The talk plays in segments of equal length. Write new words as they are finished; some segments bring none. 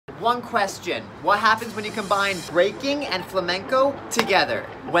One question, what happens when you combine breaking and flamenco together?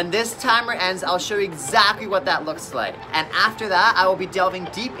 When this timer ends, I'll show you exactly what that looks like. And after that, I will be delving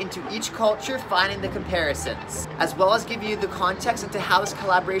deep into each culture, finding the comparisons, as well as give you the context into how this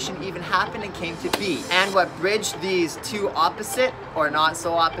collaboration even happened and came to be, and what bridged these two opposite, or not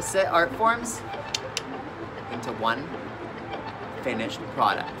so opposite, art forms into one finished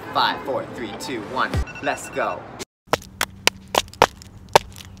product. 5, 4, 3, 2, 1, let's go.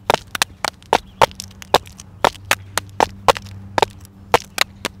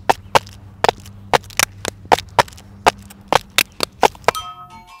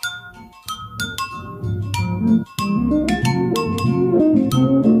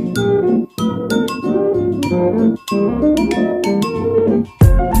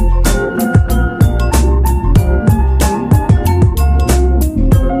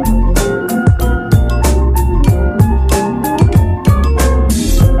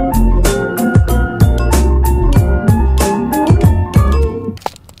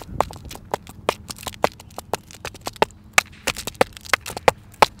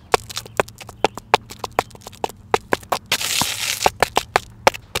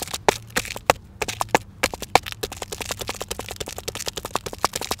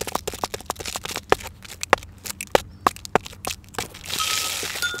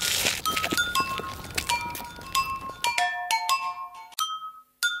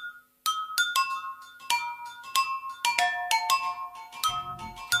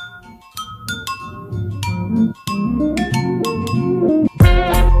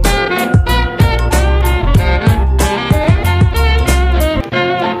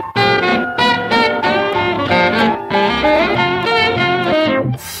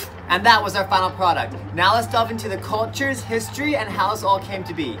 And that was our final product. Now let's delve into the cultures, history, and how this all came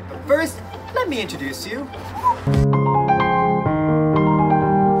to be. But first, let me introduce you.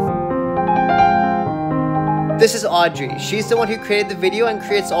 This is Audrey. She's the one who created the video and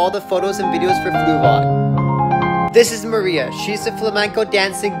creates all the photos and videos for Fluevog. This is Maria. She's the flamenco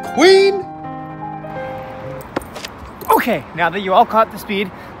dancing queen. Okay, now that you all caught up to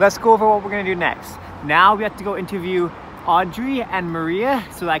speed, let's go over what we're gonna do next. Now we have to go interview Audrey and Maria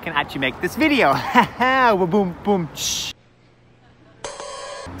so that I can actually make this video. Boom, boom, shh.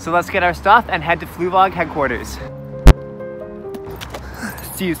 So let's get our stuff and head to Fluevog headquarters.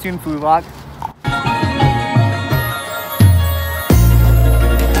 See you soon, Fluevog.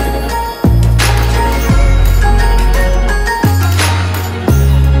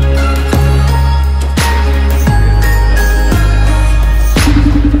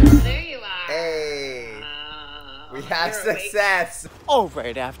 Success!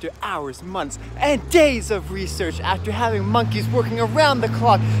 Alright, after hours, months, and days of research, after having monkeys working around the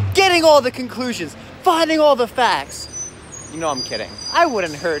clock, getting all the conclusions, finding all the facts. You know I'm kidding. I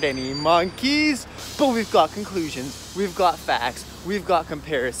wouldn't hurt any monkeys. But we've got conclusions, we've got facts, we've got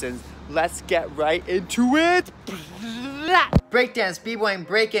comparisons. Let's get right into it. Breakdance, b-boying,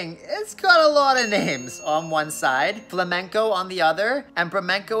 breaking, it's got a lot of names on one side, flamenco on the other, and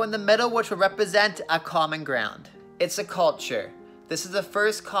Bremenco in the middle, which will represent a common ground. It's a culture. This is the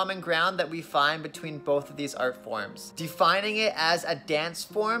first common ground that we find between both of these art forms. Defining it as a dance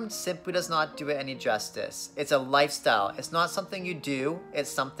form simply does not do it any justice. It's a lifestyle. It's not something you do,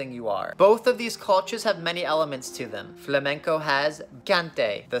 it's something you are. Both of these cultures have many elements to them. Flamenco has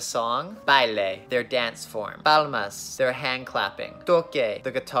cante, the song, baile, their dance form, palmas, their hand clapping, toque,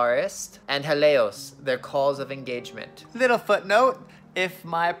 the guitarist, and jaleos, their calls of engagement. Little footnote, if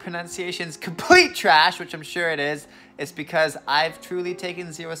my pronunciation's complete trash, which I'm sure it is, it's because I've truly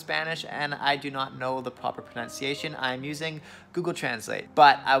taken zero Spanish and I do not know the proper pronunciation. I'm using Google Translate,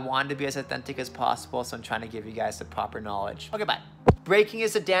 but I wanted to be as authentic as possible, so I'm trying to give you guys the proper knowledge. Okay, bye. Breaking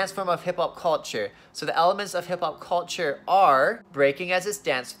is a dance form of hip-hop culture. So the elements of hip-hop culture are breaking as its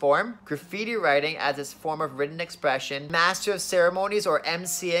dance form, graffiti writing as its form of written expression, master of ceremonies or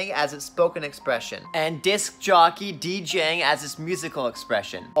MCing as its spoken expression, and disc jockey DJing as its musical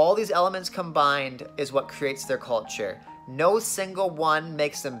expression. All these elements combined is what creates their culture. No single one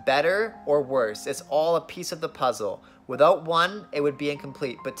makes them better or worse. It's all a piece of the puzzle. Without one, it would be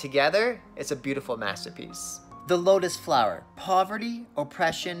incomplete, but together, it's a beautiful masterpiece. The lotus flower, poverty,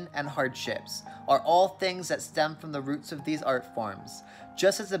 oppression, and hardships are all things that stem from the roots of these art forms.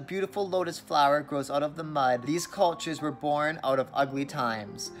 Just as a beautiful lotus flower grows out of the mud, these cultures were born out of ugly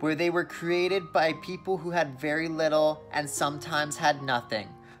times, where they were created by people who had very little and sometimes had nothing.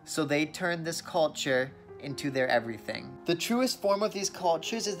 So they turned this culture into their everything. The truest form of these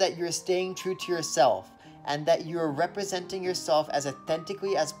cultures is that you're staying true to yourself, and that you're representing yourself as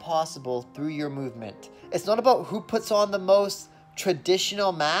authentically as possible through your movement. It's not about who puts on the most,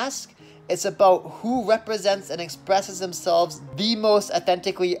 traditional mask, it's about who represents and expresses themselves the most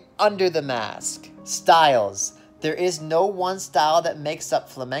authentically under the mask. Styles. There is no one style that makes up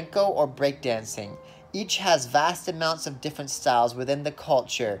flamenco or breakdancing. Each has vast amounts of different styles within the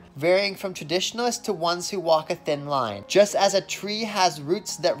culture, varying from traditionalists to ones who walk a thin line. Just as a tree has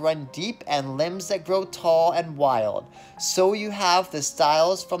roots that run deep and limbs that grow tall and wild, so you have the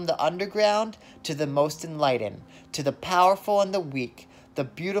styles from the underground to the most enlightened, to the powerful and the weak, the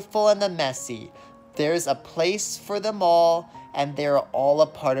beautiful and the messy. There's a place for them all, and they're all a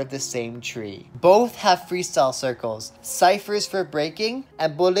part of the same tree. Both have freestyle circles, ciphers for breaking,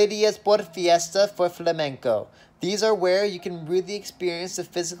 and bolerias por fiesta for flamenco. These are where you can really experience the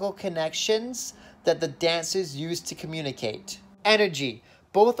physical connections that the dancers use to communicate. Energy.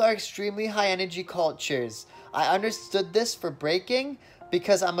 Both are extremely high energy cultures. I understood this for breaking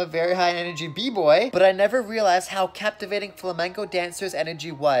because I'm a very high energy b-boy, but I never realized how captivating flamenco dancers'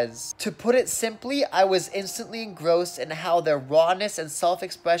 energy was. To put it simply, I was instantly engrossed in how their rawness and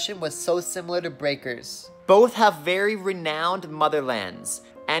self-expression was so similar to breakers. Both have very renowned motherlands.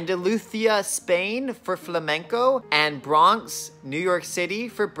 Andalusia, Spain for flamenco, and Bronx, New York City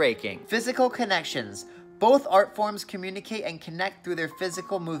for breaking. Physical connections. Both art forms communicate and connect through their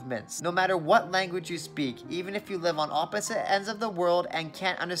physical movements. No matter what language you speak, even if you live on opposite ends of the world and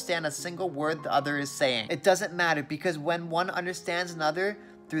can't understand a single word the other is saying, it doesn't matter, because when one understands another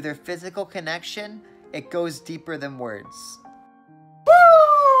through their physical connection, it goes deeper than words.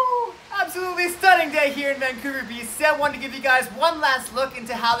 Woo! Absolutely stunning day here in Vancouver, BC. I wanted to give you guys one last look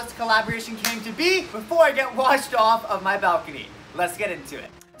into how this collaboration came to be before I get washed off of my balcony. Let's get into it.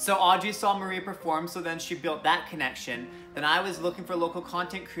 So Audrey saw Maria perform, so then she built that connection. Then I was looking for local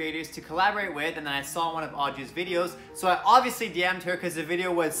content creators to collaborate with, and then I saw one of Audrey's videos, so I obviously DM'd her because the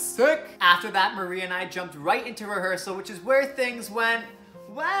video was sick. After that, Maria and I jumped right into rehearsal, which is where things went,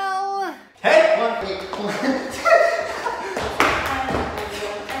 well... Hey!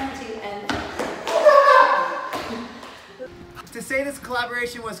 To say this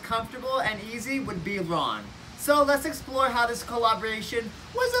collaboration was comfortable and easy would be wrong. So let's explore how this collaboration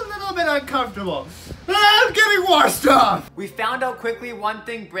was a little bit uncomfortable. I'm getting washed off! We found out quickly one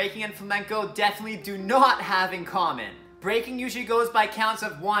thing breaking and flamenco definitely do not have in common. Breaking usually goes by counts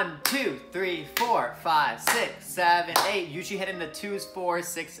of 1, 2, 3, 4, 5, 6, 7, 8, usually hitting the 2s, 4s,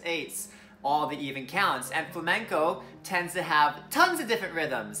 6, 8s, all the even counts. And flamenco tends to have tons of different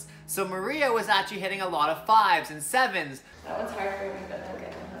rhythms. So Maria was actually hitting a lot of 5s and 7s. That one's hard for me, but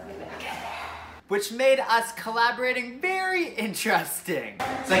okay. Which made us collaborating very interesting.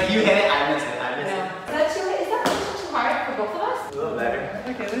 It's like you hit it, I missed it, I missed it. Is that too hard for both of us? A little better.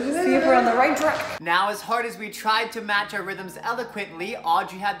 Okay, let's just see if we're on the right track. Now, as hard as we tried to match our rhythms eloquently,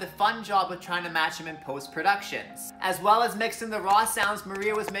 Audrey had the fun job of trying to match them in post-productions. As well as mixing the raw sounds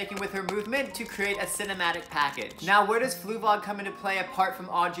Maria was making with her movement to create a cinematic package. Now, where does Fluevog come into play apart from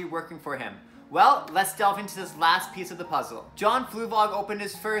Audrey working for him? Well, let's delve into this last piece of the puzzle. John Fluevog opened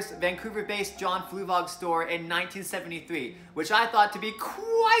his first Vancouver-based John Fluevog store in 1973, which I thought to be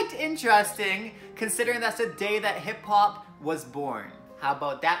quite interesting, considering that's the day that hip-hop was born. How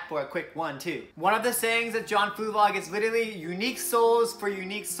about that for a quick 1-2? One of the sayings of John Fluevog is literally unique souls for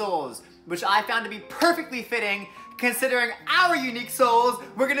unique souls, which I found to be perfectly fitting, considering our unique souls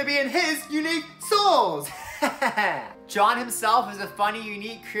were gonna be in his unique souls. John himself is a funny,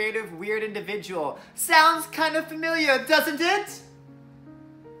 unique, creative, weird individual. Sounds kind of familiar, doesn't it?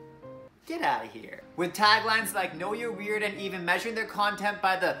 Get out of here. With taglines like know you're weird and even measuring their content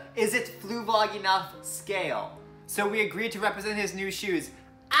by the is it Fluevog enough scale. So we agreed to represent his new shoes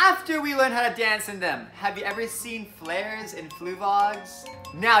after we learned how to dance in them. Have you ever seen flares in Fluevogs?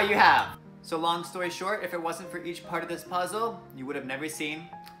 Now you have. So long story short, if it wasn't for each part of this puzzle, you would have never seen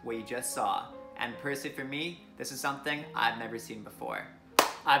what you just saw. And personally for me, this is something I've never seen before.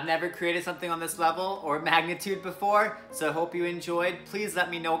 I've never created something on this level or magnitude before, so I hope you enjoyed. Please let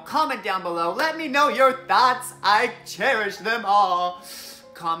me know, comment down below, let me know your thoughts. I cherish them all.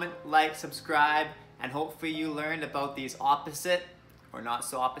 Comment, like, subscribe, and hopefully you learned about these opposite or not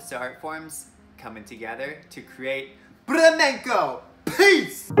so opposite art forms coming together to create Bremenco.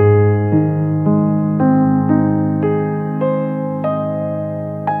 Peace!